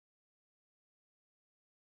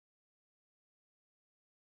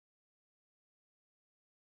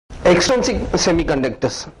Extrinsic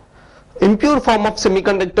semiconductors. Impure form of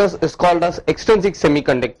semiconductors is called as extrinsic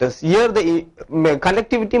semiconductors. Here the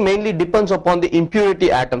conductivity mainly depends upon the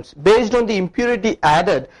impurity atoms. Based on the impurity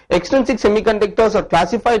added, extrinsic semiconductors are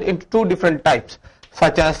classified into two different types,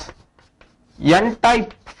 such as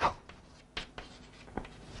N-type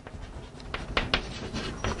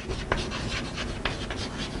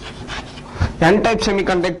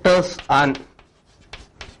semiconductors and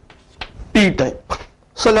P-type.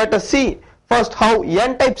 So let us see first how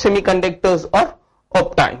N-type semiconductors are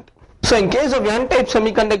obtained. So in case of N-type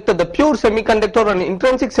semiconductor, the pure semiconductor or an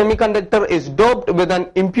intrinsic semiconductor is doped with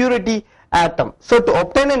an impurity atom. So to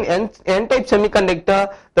obtain an N-type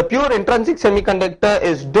semiconductor, the pure intrinsic semiconductor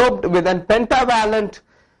is doped with an pentavalent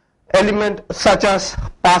element such as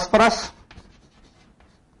phosphorus,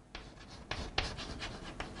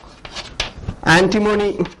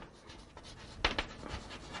 antimony,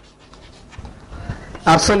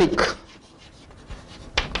 arsenic,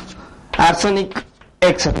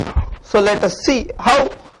 etc. So let us see how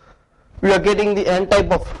we are getting the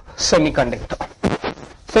N-type of semiconductor.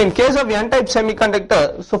 So in case of N-type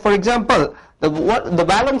semiconductor, so for example, the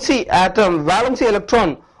valency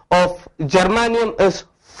electron of germanium is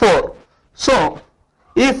 4. So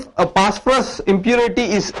if a phosphorus impurity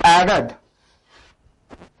is added,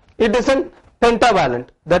 it is an pentavalent,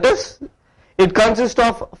 that is, it consists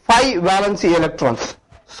of 5 valency electrons.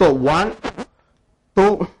 So 1,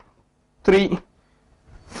 2, 3,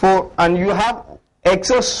 4, and you have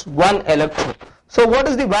excess 1 electron. So what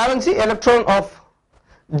is the valency electron of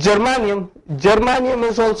germanium? Germanium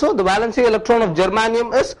is also, the valency electron of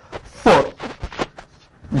germanium is 4.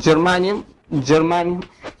 Germanium.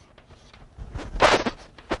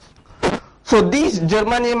 So these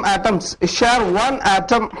germanium atoms share one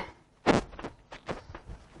atom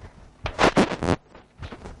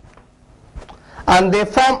and they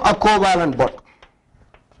form a covalent bond.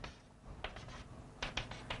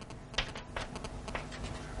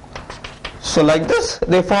 So like this,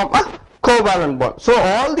 they form a covalent bond. So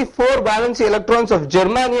all the 4 valency electrons of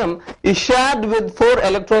germanium is shared with 4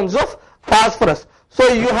 electrons of phosphorus. So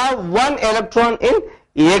you have 1 electron in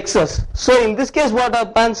excess. So in this case what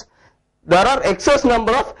happens? There are excess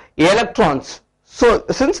number of electrons. So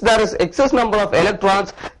since there is excess number of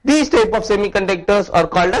electrons, these type of semiconductors are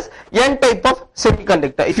called as N-type of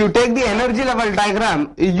semiconductor. If you take the energy level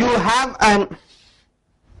diagram, you have an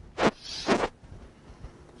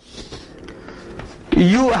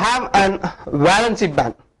valency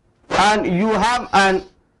band and you have an,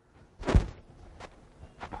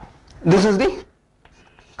 this is the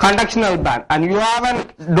conductional band, and you have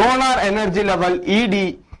an donor energy level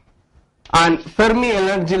ED and Fermi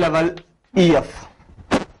energy level EF.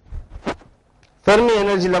 Fermi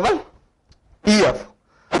energy level EF.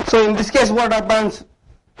 So in this case what happens?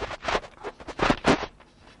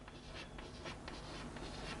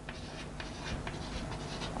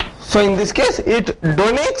 So in this case it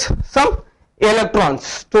donates some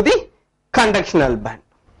electrons to the conductional band.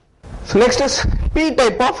 So next is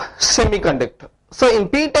P-type of semiconductor. So in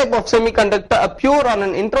P-type of semiconductor, a pure or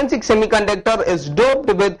an intrinsic semiconductor is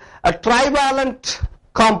doped with a trivalent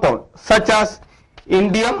compound such as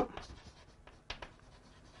indium,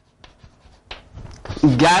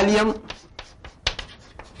 gallium,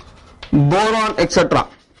 boron, etc.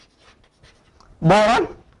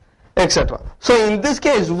 So in this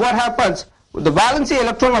case what happens? The valency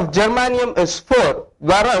electron of germanium is 4,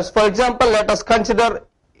 whereas for example let us consider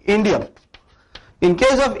indium. In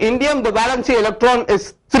case of indium, the valency electron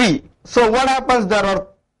is 3. So what happens? There are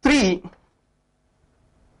 3.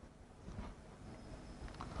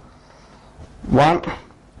 1,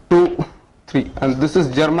 2, 3, and this is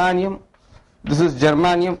germanium, this is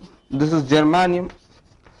germanium, this is germanium,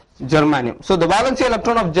 germanium. So the valency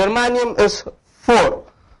electron of germanium is 4.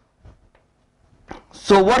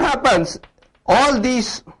 So what happens? All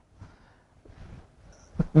these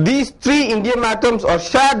 3 indium atoms are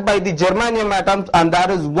shared by the germanium atoms, and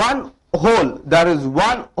there is one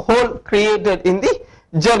hole created in the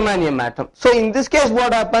germanium atom. So in this case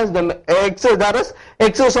what happens? There is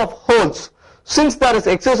excess of holes. Since there is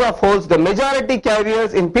excess of holes, the majority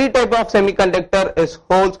carriers in P-type of semiconductor is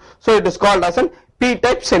holes, so it is called as an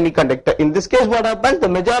P-type semiconductor. In this case what happens? The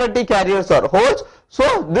majority carriers are holes,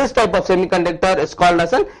 so this type of semiconductor is called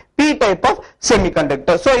as an P-type of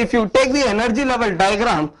semiconductor. So if you take the energy level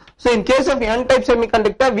diagram, so in case of N-type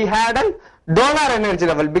semiconductor we had an donor energy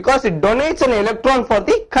level because it donates an electron for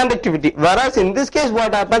the conductivity, whereas in this case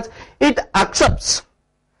what happens? It accepts.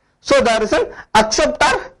 So there is an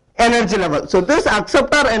acceptor energy level. So this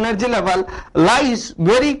acceptor energy level lies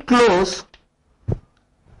very close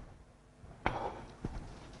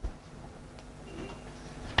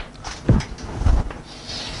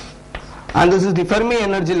and this is the Fermi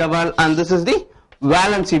energy level, and this is the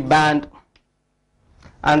valency band,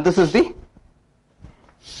 and this is the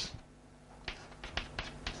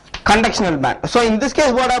conductional band. So in this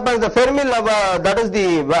case what happens, the Fermi level, that is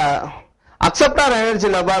the acceptor energy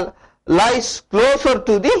level, lies closer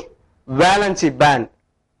to the valency band.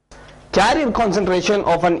 Carrier concentration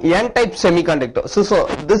of an n-type semiconductor. So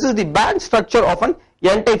this is the band structure of an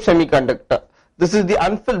n-type semiconductor. This is the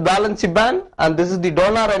unfilled valency band, and this is the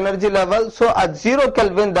donor energy level. So at 0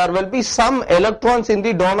 Kelvin there will be some electrons in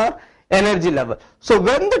the donor energy level. So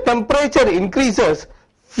when the temperature increases,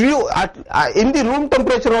 in the room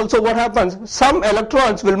temperature also what happens, some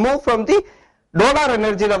electrons will move from the donor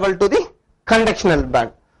energy level to the conductional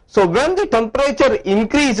band. So when the temperature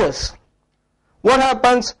increases, what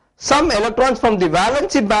happens, some electrons from the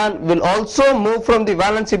valency band will also move from the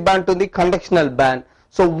valency band to the conductional band.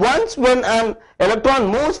 So once when an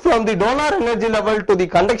electron moves from the donor energy level to the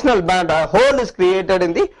conductional band, a hole is created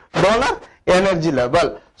in the donor energy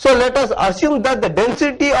level. So let us assume that the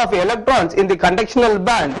density of electrons in the conductional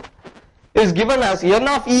band is given as n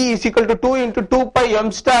of E is equal to 2 into 2 pi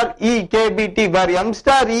m star E kBt, where m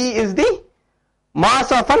star E is the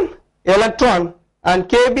mass of an electron and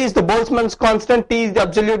kb is the Boltzmann's constant, T is the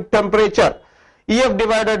absolute temperature, EF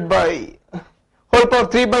divided by whole power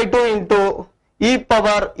 3 by 2 into e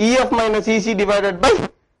power EF minus EC divided by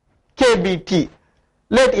kBt.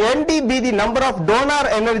 Let Nd be the number of donor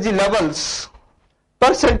energy levels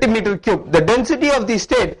per centimeter cube. The density of the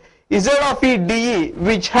state Z of E dE,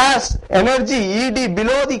 which has energy Ed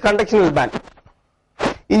below the conductional band.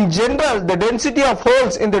 In general, the density of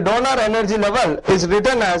holes in the donor energy level is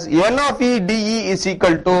written as n of E dE is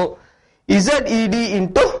equal to Zed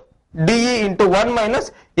into dE into 1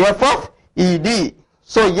 minus F of Ed.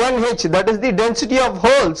 So NH, that is the density of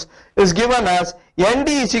holes, is given as Nd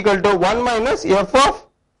is equal to 1 minus F of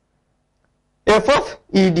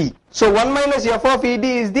Ed. So 1 minus F of Ed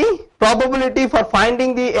is the probability for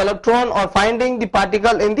finding the electron or finding the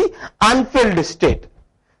particle in the unfilled state.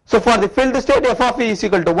 So for the filled state, F of E is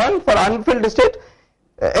equal to 1. For unfilled state,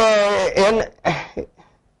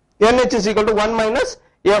 NH is equal to 1 minus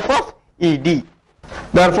F of Ed.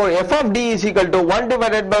 Therefore, F of D is equal to 1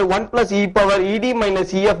 divided by 1 plus e power Ed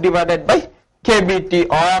minus EF divided by kBt,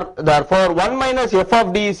 or therefore 1 minus F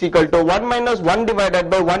of D is equal to 1 minus 1 divided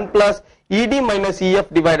by 1 plus Ed minus EF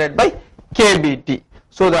divided by kBt.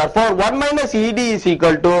 So therefore 1 minus Ed is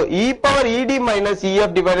equal to e power Ed minus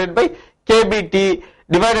EF divided by kBt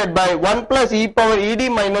divided by 1 plus e power Ed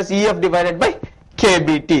minus EF divided by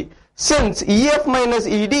kBt. Since EF minus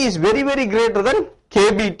Ed is very greater than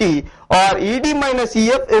kBt, or Ed minus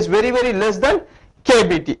EF is very less than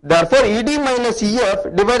kBt, therefore Ed minus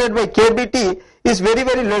EF divided by kBt is very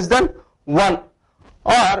less than 1,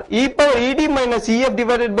 or e power Ed minus EF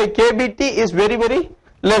divided by kBt is very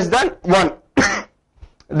less than 1.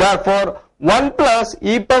 Therefore 1 plus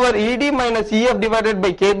e power Ed minus EF divided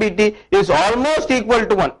by kBt is almost equal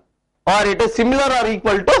to 1, or it is similar or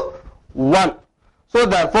equal to 1. So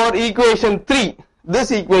therefore equation 3,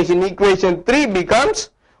 this equation 3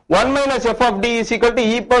 becomes 1 minus F of D is equal to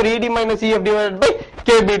e power Ed minus EF divided by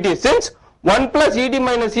kBt, since 1 plus Ed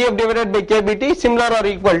minus EF divided by kBt is similar or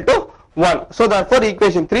equal to 1. So therefore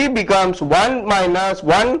equation 3 becomes 1 minus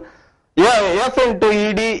 1 F into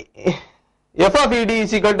Ed, F of Ed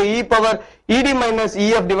is equal to e power Ed minus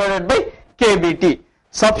EF divided by kBt.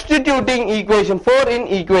 Substituting equation 4 in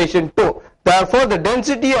equation 2, therefore the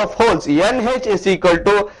density of holes NH is equal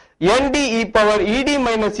to Nd e power Ed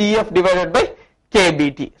minus EF divided by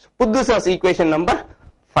kBt. So put this as equation number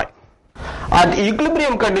 5. At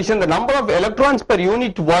equilibrium condition, the number of electrons per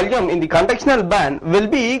unit volume in the conductional band will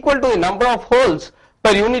be equal to the number of holes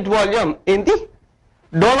per unit volume in the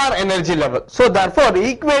donor energy level. So therefore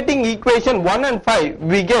equating equation 1 and 5,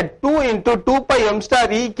 we get 2 into 2 pi m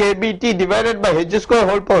star E kBt divided by h square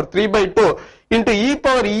whole power 3 by 2 into e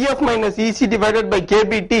power EF minus EC divided by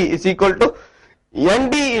kBt is equal to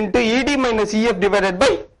Nd into Ed minus EF divided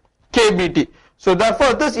by kBt. So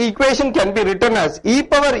therefore this equation can be written as e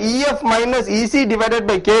power EF minus EC divided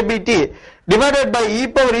by kBt divided by e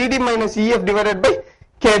power Ed minus EF divided by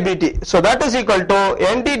kBt. So that is equal to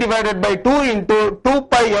Nd divided by 2 into 2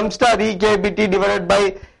 pi m star E kBt divided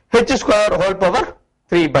by h square whole power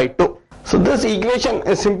 3 by 2. So this equation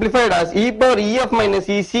is simplified as e power EF minus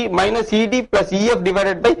EC minus Ed plus EF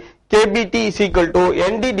divided by kBt is equal to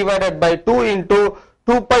Nd divided by 2 into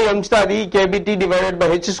 2 pi m star E kBt divided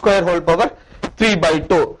by h square whole power 3 by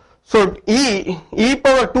 2. So e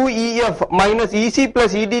power 2 EF minus EC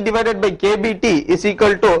plus Ed divided by kBt is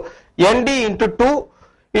equal to Nd into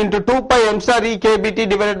 2 pi m star E kBt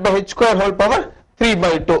divided by h square whole power 3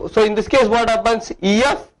 by 2. So in this case what happens?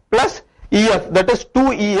 EF plus EF, that is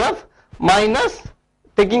 2EF minus,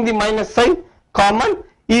 taking the minus sign common,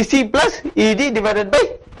 EC plus ED divided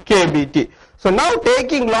by KBT. So now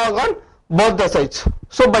taking log on both the sides.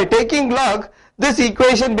 So by taking log, this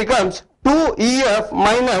equation becomes 2EF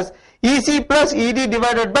minus EC plus ED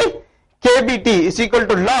divided by KBT is equal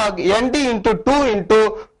to log ND into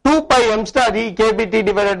 2 pi m star E KBT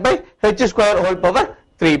divided by H square whole power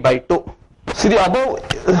 3 by 2. See the above,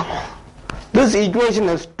 this equation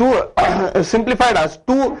is simplified as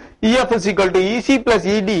 2EF is equal to EC plus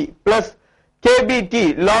ED plus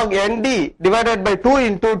KBT log ND divided by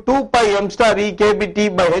 2 pi m star E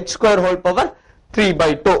KBT by H square whole power 3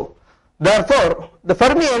 by 2. Therefore, the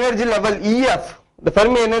Fermi energy level EF,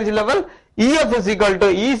 EF is equal to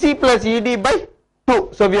EC plus ED by 2.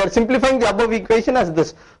 So we are simplifying the above equation as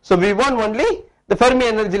this. So we want only the Fermi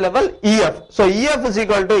energy level EF. So EF is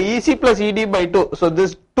equal to EC plus ED by 2. So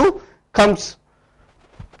this 2 comes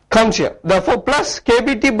here. Therefore plus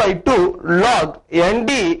KBT by 2 log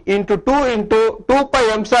ND into 2 pi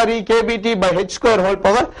m star E KBT by H square whole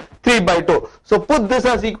power 3 by 2. So put this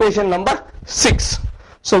as equation number 6.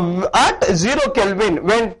 So at 0 Kelvin,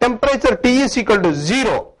 when temperature T is equal to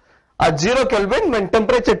 0, at 0 Kelvin, when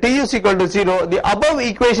temperature T is equal to 0, the above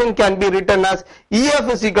equation can be written as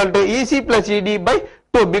EF is equal to EC plus ED by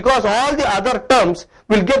 2, because all the other terms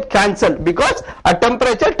will get cancelled, because at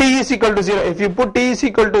temperature T is equal to 0. If you put T is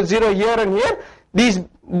equal to 0 here and here, these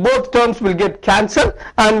both terms will get cancelled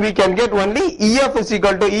and we can get only EF is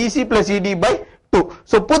equal to EC plus ED by 2.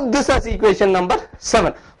 So put this as equation number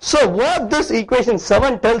 7. So what this equation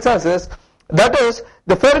 7 tells us is, that is,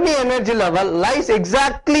 the Fermi energy level lies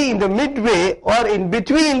exactly in the midway or in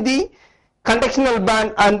between the conductional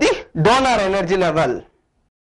band and the donor energy level.